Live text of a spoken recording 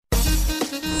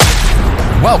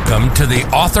Welcome to the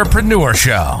Authorpreneur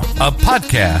Show, a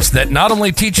podcast that not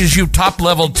only teaches you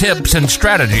top-level tips and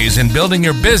strategies in building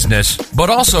your business,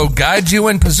 but also guides you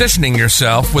in positioning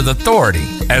yourself with authority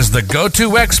as the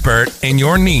go-to expert in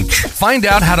your niche. Find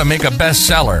out how to make a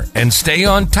bestseller and stay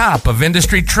on top of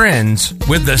industry trends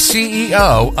with the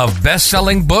CEO of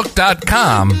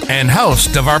BestsellingBook.com and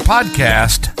host of our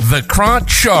podcast, Vikrant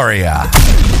Shaurya.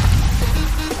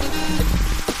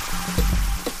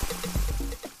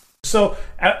 So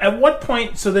at what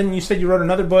point, so then you said you wrote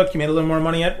another book, you made a little more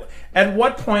money. At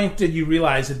what point did you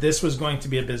realize that this was going to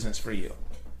be a business for you?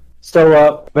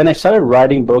 So when I started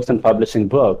writing books and publishing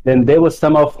books, then there were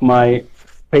some of my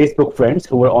Facebook friends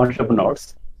who were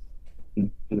entrepreneurs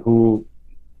who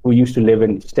used to live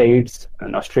in States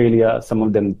and Australia. Some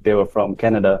of them, they were from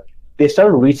Canada. They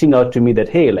started reaching out to me that,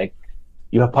 hey, like,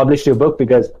 you have published your book,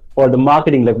 because for the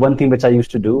marketing, like one thing which I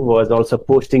used to do was also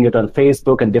posting it on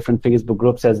Facebook and different Facebook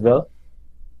groups as well.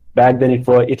 Back then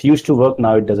it used to work,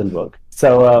 now it doesn't work.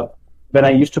 So when I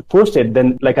used to post it,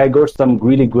 then like I got some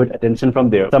really good attention from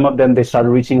there. Some of them, they started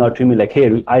reaching out to me like,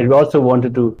 hey, I also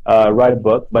wanted to write a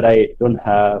book, but I don't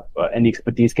have any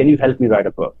expertise. Can you help me write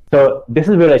a book? So this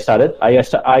is where I started.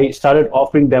 I started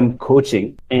offering them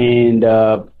coaching, and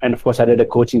of course I did a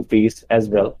coaching fees as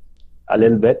well, a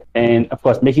little bit, and of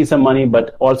course making some money,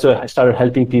 but also I started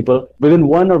helping people. Within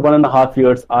 1 or 1.5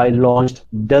 years, I launched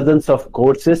dozens of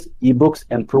courses, ebooks,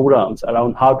 and programs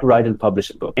around how to write and publish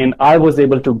a book. And I was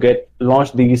able to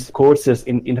launch these courses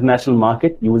in international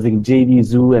market using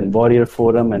JVZoo and Warrior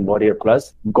Forum and Warrior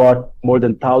Plus. Got more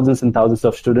than thousands and thousands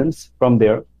of students from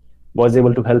there. Was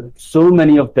able to help so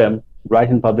many of them write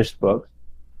and publish books.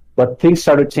 But things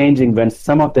started changing when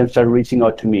some of them started reaching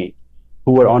out to me,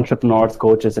 who were entrepreneurs,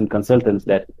 coaches, and consultants,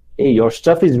 that, hey, your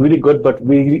stuff is really good, but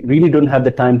we really don't have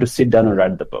the time to sit down and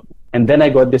write the book. And then I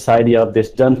got this idea of this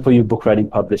done-for-you book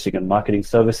writing, publishing, and marketing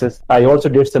services. I also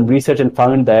did some research and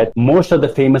found that most of the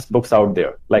famous books out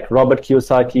there, like Robert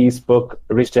Kiyosaki's book,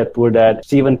 Rich Dad, Poor Dad,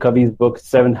 Stephen Covey's book,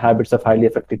 7 Habits of Highly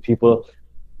Effective People,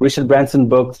 Richard Branson's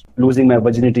books, Losing My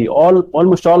Virginity,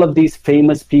 almost all of these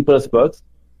famous people's books,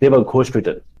 they were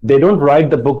ghostwritten. They don't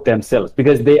write the book themselves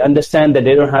because they understand that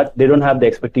they don't have the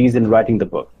expertise in writing the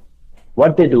book.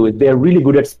 What they do is they're really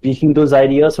good at speaking those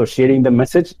ideas or sharing the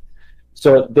message.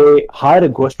 So they hire a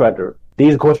ghostwriter.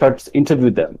 These ghostwriters interview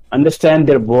them, understand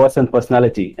their voice and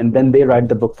personality, and then they write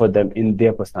the book for them in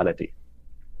their personality.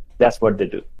 That's what they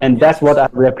do. And that's what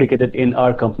I've replicated in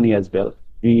our company as well.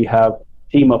 We have a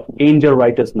team of angel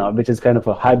writers now, which is kind of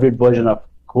a hybrid version of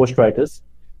ghostwriters,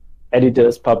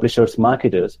 editors, publishers,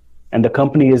 marketers. And the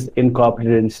company is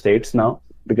incorporated in states now,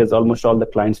 because almost all the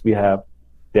clients we have,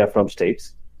 they're from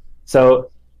states.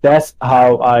 So that's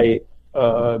how I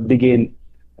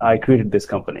created this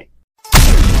company.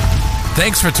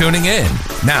 Thanks for tuning in.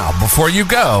 Now, before you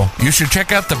go, you should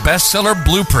check out the Bestseller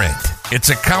Blueprint. It's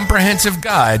a comprehensive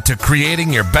guide to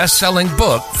creating your best-selling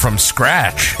book from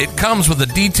scratch. It comes with a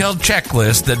detailed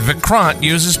checklist that Vikrant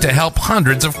uses to help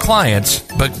hundreds of clients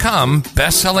become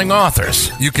best-selling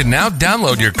authors. You can now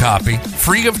download your copy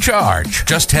free of charge.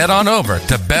 Just head on over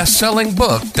to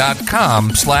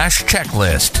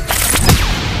BestsellingBook.com/checklist.